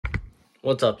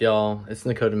What's up, y'all? It's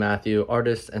Nakota Matthew,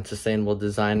 artist and sustainable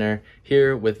designer,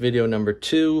 here with video number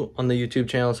 2 on the YouTube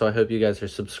channel. So I hope you guys are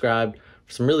subscribed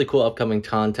for some really cool upcoming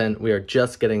content. We are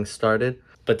just getting started,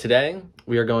 but today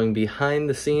we are going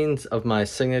behind the scenes of my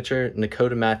signature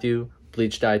Nakota Matthew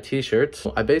bleach dye t-shirts.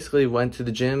 I basically went to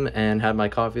the gym and had my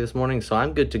coffee this morning, so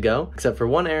I'm good to go, except for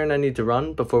one errand I need to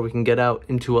run before we can get out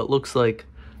into what looks like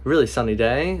a really sunny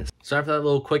day. So after that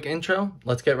little quick intro,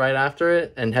 let's get right after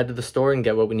it and head to the store and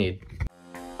get what we need.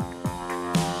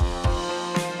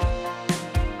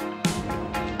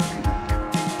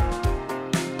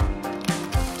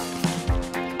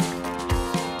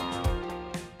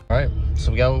 All right,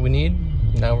 so we got what we need.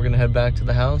 Now we're gonna head back to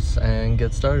the house and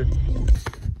get started.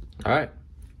 All right,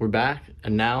 we're back,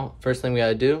 and now first thing we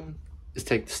gotta do is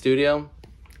take the studio,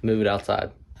 move it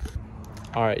outside.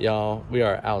 All right, y'all, we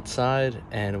are outside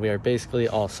and we are basically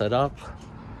all set up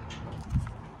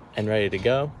and ready to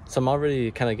go. So I'm already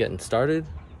kind of getting started,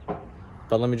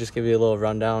 but let me just give you a little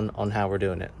rundown on how we're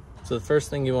doing it. So the first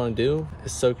thing you want to do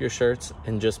is soak your shirts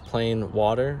in just plain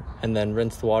water and then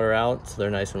rinse the water out so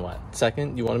they're nice and wet.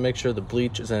 Second, you want to make sure the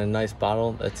bleach is in a nice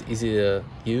bottle that's easy to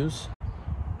use.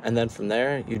 And then from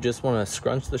there, you just want to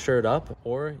scrunch the shirt up,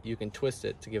 or you can twist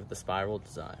it to give it the spiral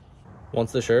design.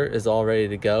 Once the shirt is all ready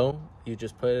to go, you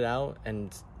just put it out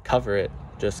and cover it.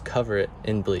 Just cover it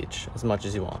in bleach as much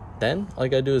as you want. Then all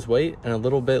you gotta do is wait, and a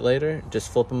little bit later,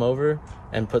 just flip them over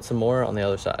and put some more on the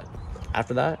other side.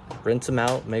 After that, rinse them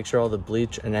out, make sure all the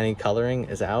bleach and any coloring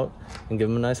is out, and give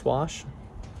them a nice wash.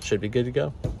 Should be good to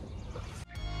go.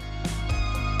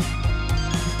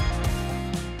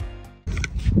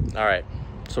 All right,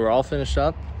 so we're all finished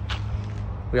up.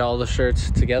 We got all the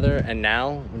shirts together, and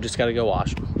now we just gotta go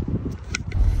wash them.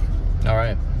 All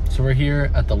right, so we're here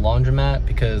at the laundromat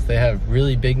because they have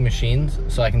really big machines,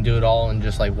 so I can do it all in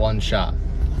just like one shot.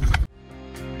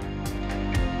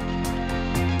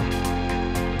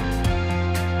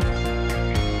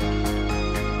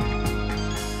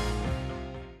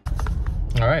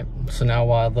 All right, so now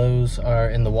while those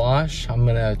are in the wash, I'm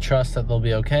gonna trust that they'll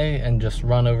be okay and just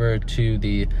run over to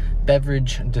the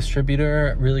beverage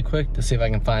distributor really quick to see if I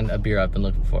can find a beer I've been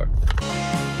looking for.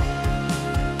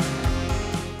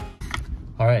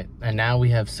 All right, and now we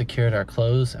have secured our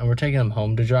clothes and we're taking them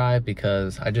home to dry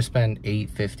because I just spent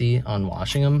 $8.50 on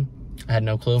washing them. I had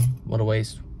no clue, what a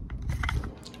waste.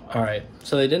 All right,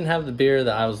 so they didn't have the beer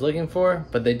that I was looking for,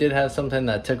 but they did have something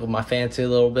that tickled my fancy a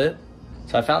little bit.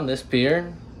 So I found this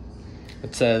beer.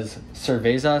 It says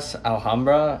Cervezas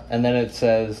Alhambra, and then it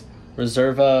says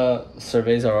Reserva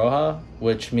Cerveza Roja,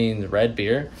 which means red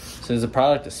beer. So it's a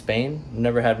product of Spain. I've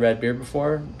never had red beer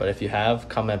before, but if you have,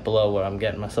 comment below what I'm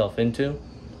getting myself into,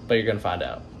 but you're gonna find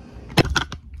out.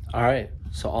 All right,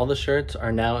 so all the shirts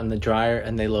are now in the dryer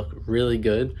and they look really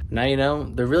good. Now you know,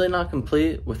 they're really not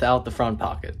complete without the front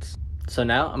pockets. So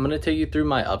now I'm gonna take you through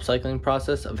my upcycling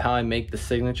process of how I make the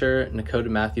signature Nakota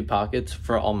Matthew pockets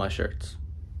for all my shirts.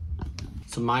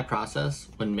 So my process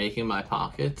when making my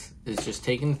pockets is just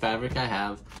taking the fabric I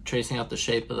have, tracing out the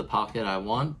shape of the pocket I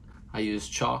want. I use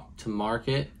chalk to mark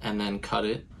it and then cut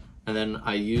it. And then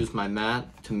I use my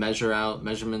mat to measure out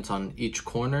measurements on each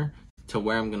corner to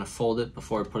where I'm gonna fold it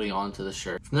before putting it onto the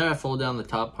shirt. From there I fold down the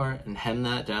top part and hem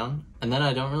that down. And then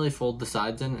I don't really fold the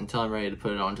sides in until I'm ready to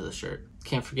put it onto the shirt.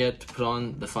 Can't forget to put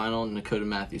on the final Nakota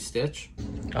Matthew stitch.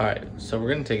 All right, so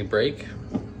we're gonna take a break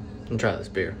and try this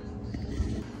beer.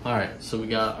 All right, so we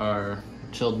got our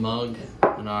chilled mug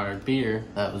and our beer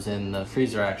that was in the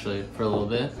freezer actually for a little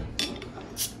bit.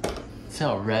 See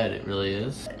how red it really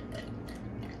is.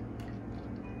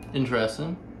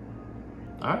 Interesting.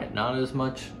 All right, not as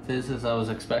much fizz as I was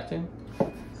expecting.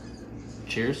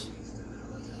 Cheers.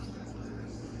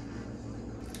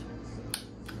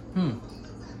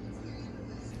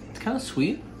 It's kind of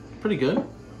sweet, pretty good.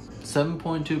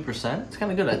 7.2%, it's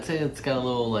kind of good. I'd say it's got a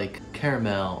little like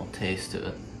caramel taste to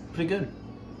it. Pretty good.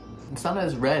 It's not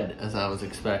as red as I was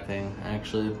expecting,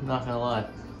 actually, not gonna lie.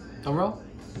 Overall,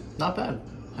 not bad.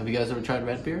 Have you guys ever tried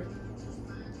red beer?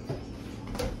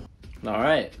 All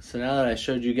right, so now that I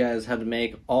showed you guys how to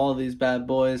make all these bad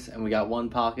boys and we got one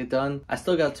pocket done, I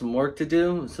still got some work to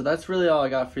do, so that's really all I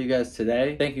got for you guys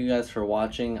today. Thank you guys for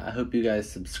watching. I hope you guys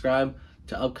subscribe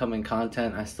to upcoming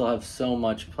content. I still have so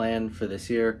much planned for this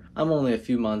year. I'm only a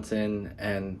few months in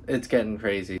and it's getting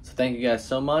crazy. So thank you guys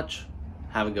so much.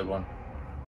 Have a good one.